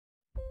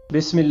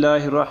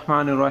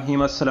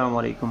बिस्मिल्लाहिर्रहमानिर्रहीम। अस्सलाम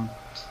वालेकुम।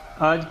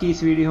 आज की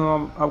इस वीडियो में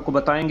हम आपको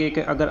बताएंगे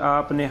कि अगर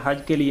आपने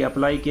हज के लिए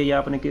अप्लाई किया या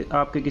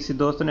आपके किसी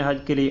दोस्त ने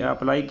हज के लिए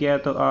अप्लाई किया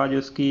तो आज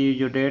उसकी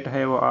जो डेट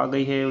है वो आ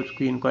गई है,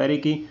 उसकी इंक्वायरी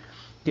की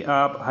कि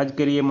आप हज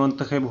के लिए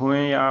मुंतखब हुए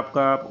हैं या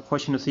आपका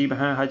खुश नसीब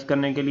हैं हज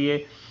करने के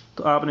लिए।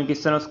 तो आपने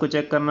किस तरह उसको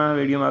चेक करना है।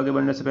 वीडियो में आगे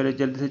बढ़ने से पहले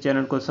जल्दी से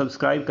चैनल को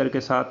सब्सक्राइब करके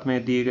साथ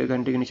में दिए गए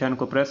घंटे के निशान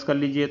को प्रेस कर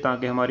लीजिए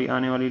ताकि हमारी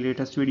आने वाली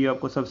लेटेस्ट वीडियो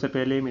आपको सबसे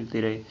पहले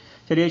मिलती रहे।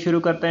 चलिए शुरू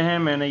करते हैं।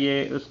 मैंने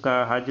ये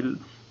उसका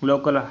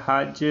लोकल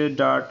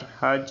hajj.gov.sa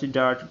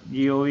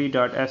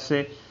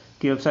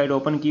की वेबसाइट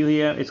ओपन की हुई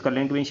है। इसका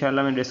लिंक भी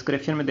इंशाल्लाह मैं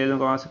डिस्क्रिप्शन में दे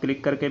दूँगा, वहाँ से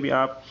क्लिक करके भी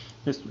आप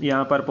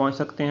यहाँ पर पहुँच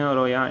सकते हैं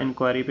और यहाँ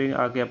इंक्वायरी पे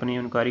आके अपनी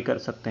इंक्वायरी कर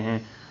सकते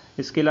हैं।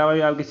 इसके अलावा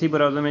भी आप किसी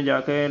ब्राउज़र में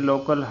जाके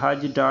लोकल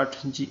hajj.gov.sa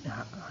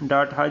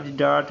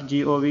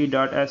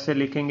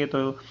लिखेंगे तो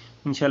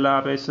इंशाल्लाह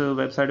आप इस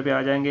वेबसाइट पे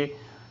आ जाएंगे।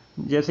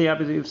 जैसे ही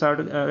आप इस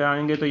वेबसाइट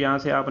आएंगे तो यहाँ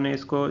से आपने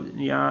इसको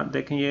यहाँ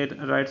देखें, ये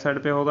राइट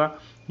साइड पे होगा,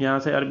 यहाँ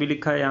से अरबी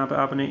लिखा है, यहाँ पर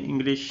आपने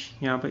इंग्लिश,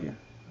 यहाँ पे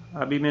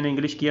अभी मैंने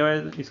इंग्लिश किया हुआ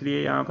है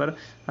इसलिए यहाँ पर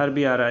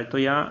अरबी आ रहा है, तो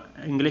यहाँ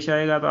इंग्लिश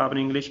आएगा तो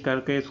आपने इंग्लिश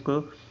करके इसको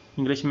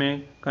इंग्लिश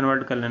में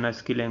कन्वर्ट कर लेना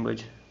इसकी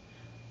लैंग्वेज।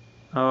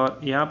 और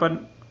यहाँ पर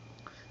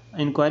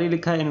इंक्वायरी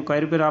लिखा है,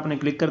 इंक्वायरी पर आपने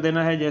क्लिक कर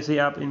देना है। जैसे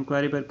आप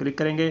इंक्वायरी पर क्लिक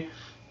करेंगे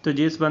तो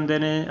जिस बंदे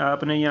ने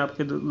आपने या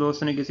आपके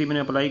दोस्त ने किसी भी ने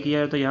अप्लाई किया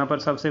है तो यहाँ पर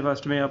सबसे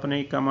फर्स्ट में अपने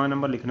इकामा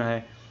नंबर लिखना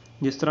है।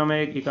 जिस तरह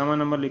मैं एक इकामा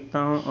नंबर लिखता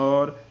हूँ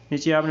और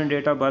नीचे आपने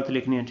डेट ऑफ बर्थ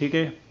लिखनी है, ठीक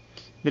है।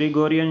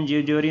 ग्रेगोरियन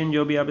ज्यूरियन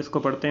जो भी आप इसको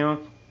पढ़ते हो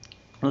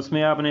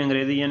उसमें आपने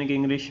अंग्रेज़ी यानी कि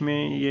इंग्लिश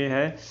में ये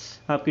है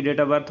आपकी डेट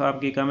ऑफ बर्थ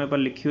आपके इकामे पर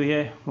लिखी हुई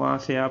है। वहाँ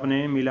से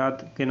आपने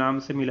मिलाद के नाम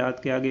से मिलाद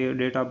के आगे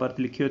डेट ऑफ बर्थ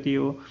लिखी होती है,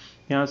 वो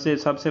यहाँ से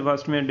सबसे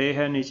फर्स्ट में डे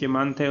है, नीचे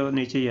मंथ है और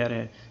नीचे ईयर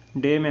है।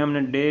 डे में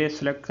हमने डे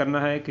सेलेक्ट करना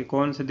है कि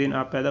कौन से दिन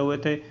आप पैदा हुए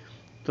थे,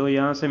 तो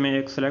यहाँ से मैं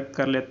एक सेलेक्ट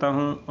कर लेता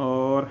हूँ।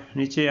 और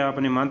नीचे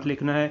आपने मंथ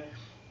लिखना है,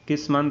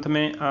 किस मंथ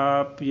में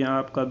आप या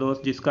आपका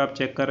दोस्त जिसका आप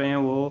चेक कर रहे हैं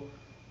वो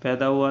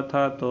पैदा हुआ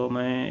था, तो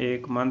मैं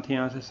एक मंथ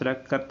यहाँ से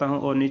सेलेक्ट करता हूँ।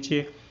 और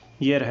नीचे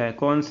ईयर है,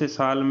 कौन से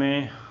साल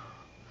में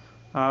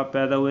आप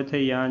पैदा हुए थे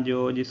या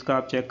जो जिसका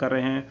आप चेक कर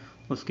रहे हैं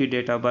उसकी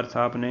डेट ऑफ बर्थ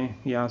आपने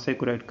यहाँ से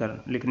करेक्ट कर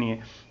लिखनी है।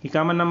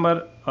 इकामा नंबर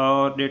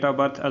और डेट ऑफ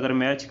बर्थ अगर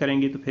मैच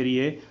करेंगी तो फिर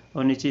ये,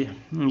 और नीचे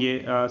ये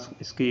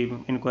इसकी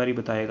इंक्वायरी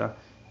बताएगा।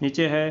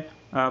 नीचे है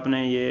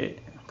आपने ये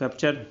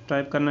कैप्चर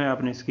टाइप करना है,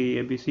 आपने इसकी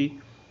ABC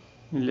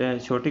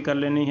छोटी कर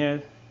लेनी है,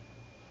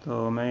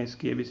 तो मैं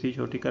इसकी ABC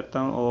छोटी करता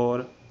हूँ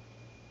और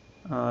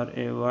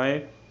RAY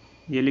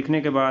ये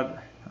लिखने के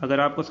बाद अगर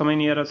आपको समझ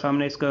नहीं आ रहा,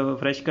 सामने इसका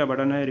रिफ्रेश का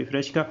बटन है,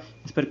 रिफ्रेश का,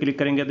 इस पर क्लिक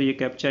करेंगे तो ये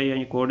कैप्चा या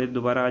ये कोड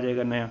दोबारा आ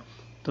जाएगा नया।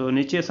 तो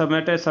नीचे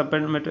सबमिट है,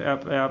 सबमिट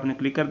आपने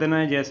क्लिक कर देना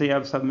है। जैसे ही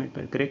आप सबमिट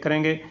पर क्लिक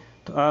करेंगे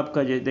तो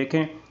आपका ये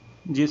देखें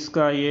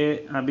जिसका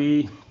ये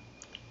अभी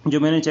जो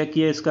मैंने चेक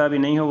किया इसका अभी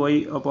नहीं हो,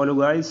 वही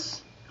अपोलोगाइज,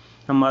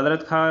 हम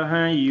मादरत खा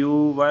हैं, you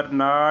were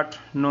not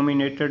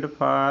nominated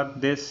for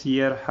this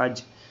year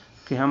हज,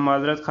 कि हम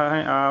मादरत खा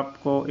हैं,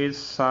 आपको इस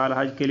साल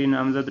हज के लिए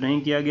नामजद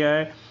नहीं किया गया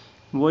है।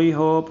 वही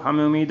होप,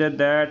 हमें उम्मीद है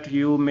that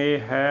you may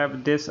have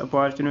this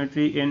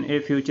opportunity in A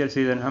future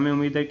season, हमें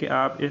उम्मीद है कि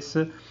आप इस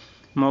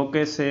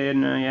मौके से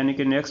यानी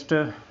कि नेक्स्ट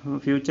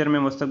फ्यूचर में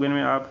मुस्तकबिल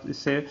में आप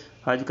इससे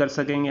हज कर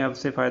सकेंगे,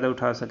 आपसे फ़ायदा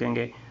उठा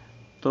सकेंगे।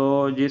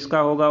 तो जिसका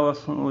होगा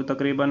वो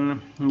तकरीबन,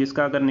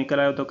 जिसका अगर निकल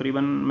आए तो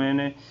तकरीबन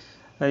मैंने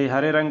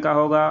हरे रंग का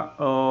होगा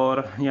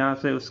और यहाँ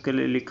से उसके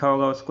लिए लिखा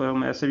होगा, उसको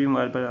मैसेज भी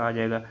मोबाइल पर आ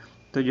जाएगा।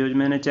 तो जो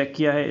मैंने चेक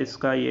किया है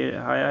इसका ये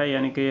आया है,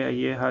 यानी कि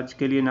ये हज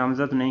के लिए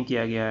नामजद नहीं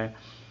किया गया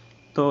है।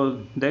 तो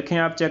देखें,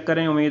 आप चेक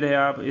करें, उम्मीद है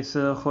आप इस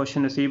खुश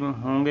नसीब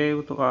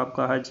होंगे तो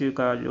आपका हज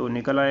का जो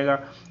निकल आएगा,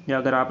 या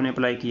अगर आपने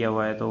अप्लाई किया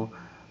हुआ है तो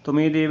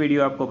उम्मीद है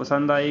वीडियो आपको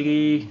पसंद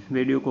आएगी।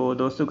 वीडियो को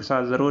दोस्तों के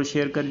साथ ज़रूर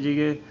शेयर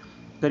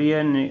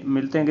करिए।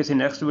 मिलते हैं किसी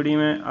नेक्स्ट वीडियो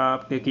में।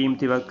 आपके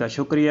कीमती वक्त का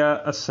शुक्रिया।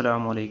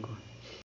 अस्सलाम वालेकुम।